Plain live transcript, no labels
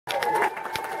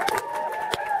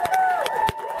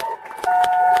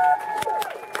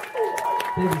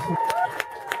Thank you so much.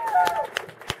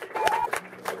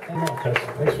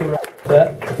 Thanks for that.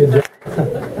 Good job.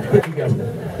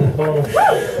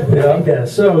 Yeah,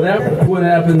 so that's what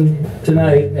happened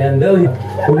tonight, and Elliot,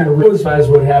 we're going to realize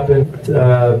what happened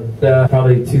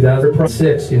probably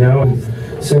 2006, you know,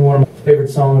 and sing one of my favorite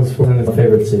songs for one of my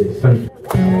favorite cities. My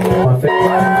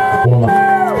favorite, one of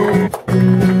my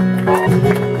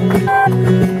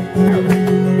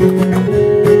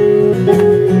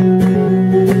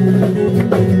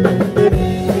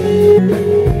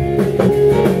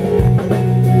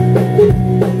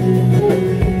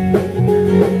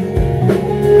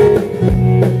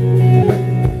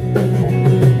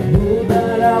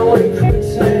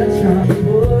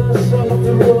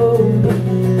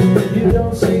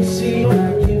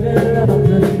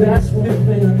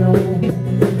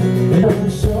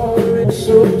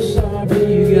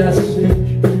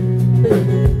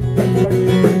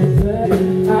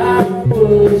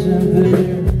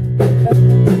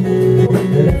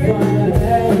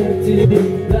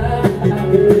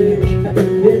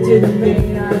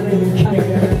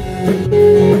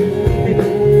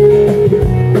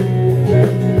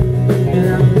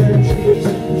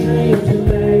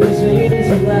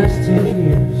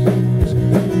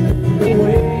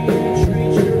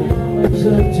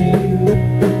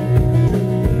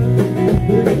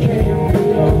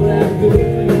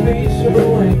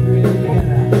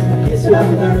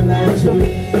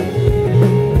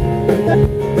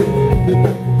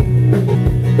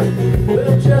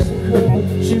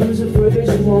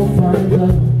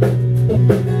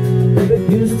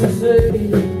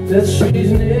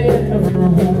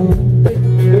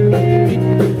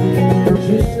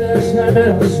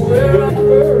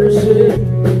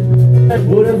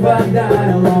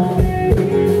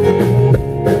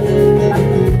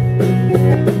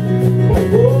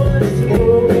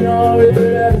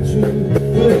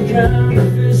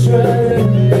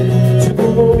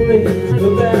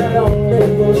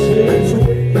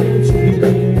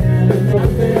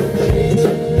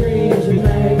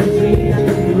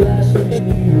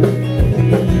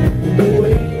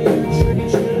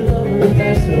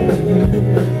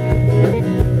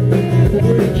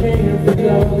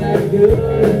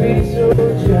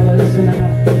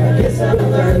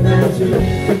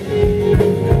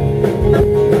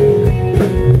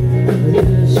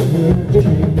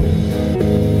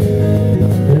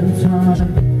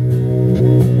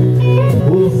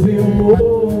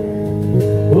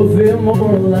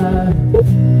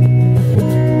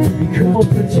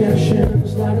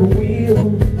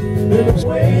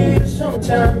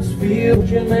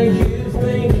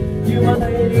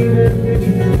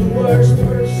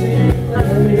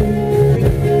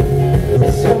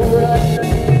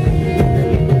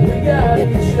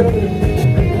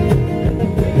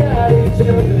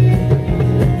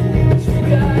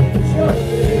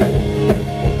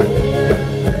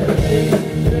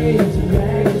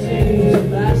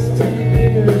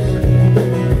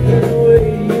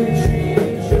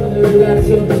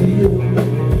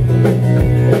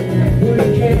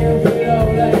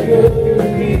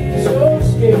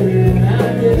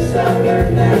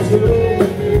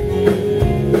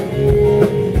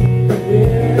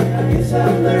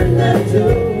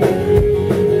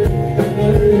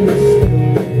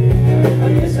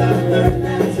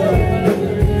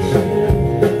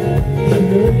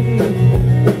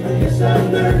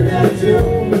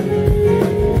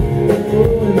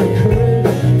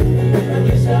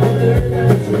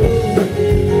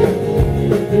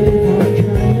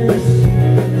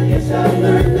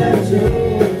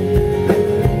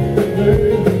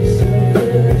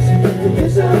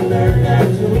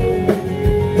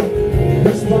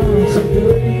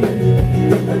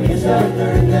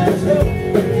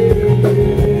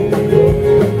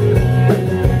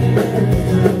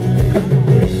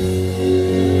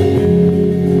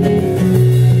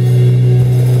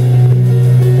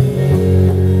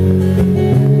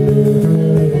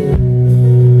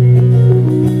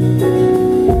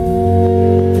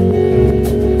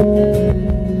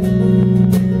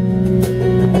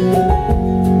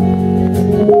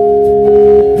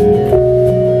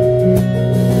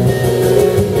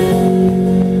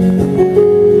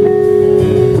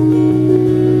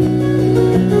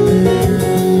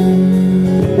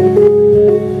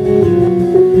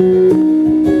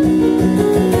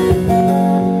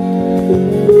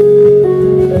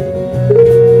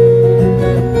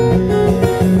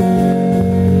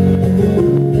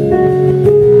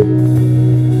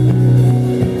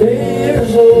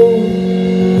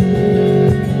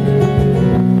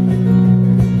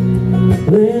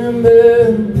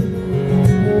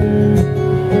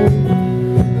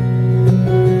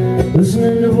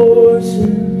listening to voices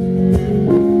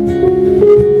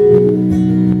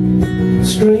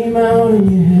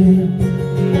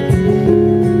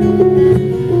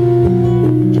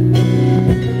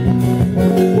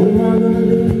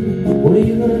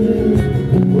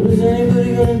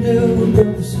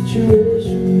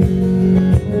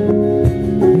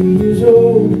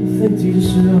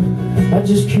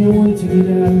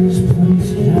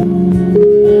easy now.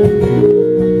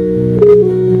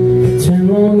 10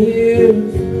 long years,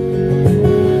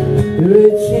 you're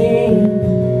 18.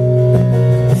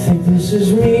 I think this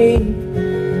is me.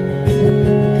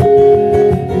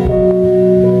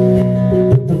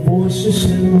 But the voice is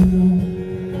still real.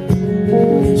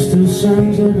 Still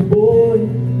sounds like a boy.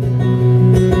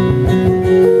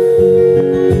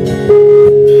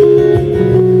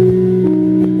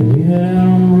 And we head out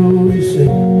on the road, you say,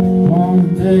 Mom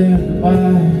and Dad,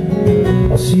 goodbye.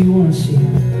 I'll see you when I see you.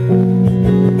 I'm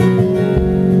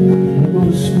gonna go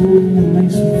to school,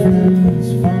 make some friends,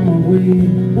 find my way.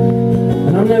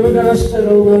 And I'm never gonna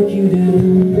settle like you did.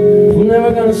 I'm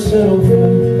never gonna settle for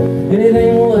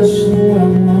anything less than what I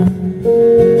want.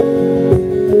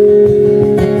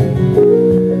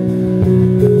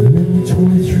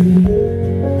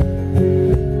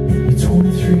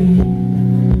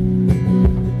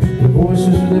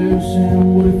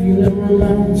 Saying, what if you never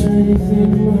amount to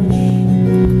anything much?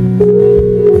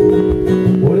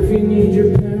 What if you need your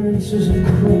parents as a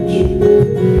crutch?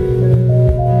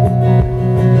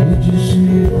 You just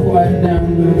need to quiet down,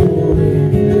 little boy.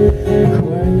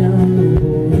 Quiet down, little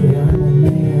boy. I'm a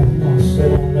man, I'll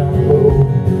settle down the road.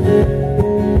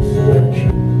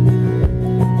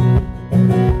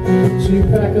 So you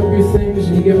pack up your things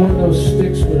and you get one of those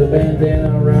sticks with a bandana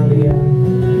around the end.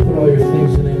 You put all your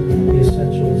things in it, the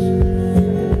essentials.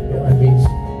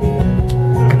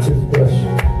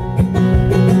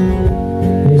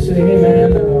 Hey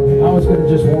man, I was going to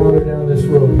just wander down this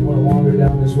road. You want to wander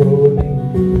down this road with me?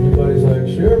 Anybody's like,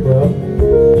 sure bro,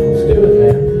 let's do it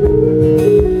man.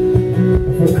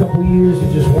 And for a couple years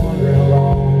you're just wandering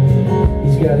along.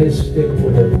 He's got his stick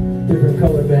with a different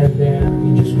color bandana.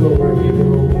 You just go wherever you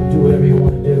go, do whatever you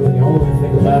want to do, and you only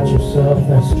think about yourself.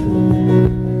 That's true.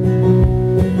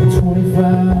 At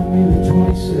 25, maybe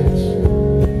 26,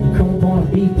 you come upon a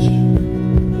beach.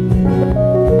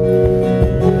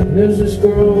 There's this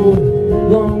girl with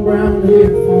long brown hair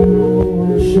falling over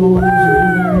her shoulders,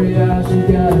 and very eyes, she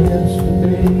got hips for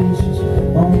days. She's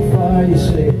on fire. You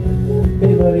say,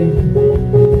 hey buddy,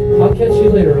 I'll catch you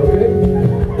later, okay?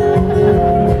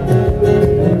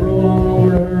 And you roll on over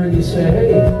to her and you say,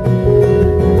 hey,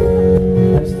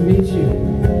 nice to meet you.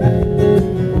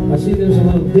 I see there's a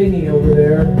little dinghy over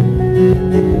there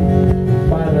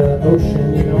by the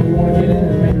ocean, you know, you want to get in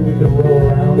and maybe we could roll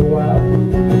around a while.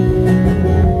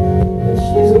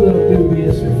 She's a little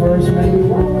dubious at first, maybe.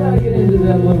 Why would I get into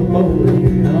that little boat with you?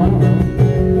 You know, I don't know.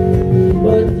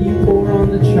 But you pour on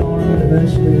the charm, and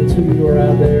eventually the two of you are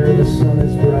out there, the sun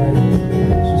is bright.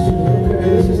 She says, okay,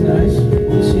 this is nice.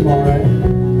 You seem alright.